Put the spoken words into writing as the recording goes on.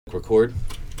Record.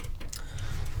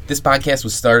 This podcast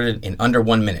was started in under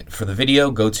 1 minute. For the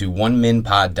video, go to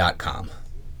oneminpod.com.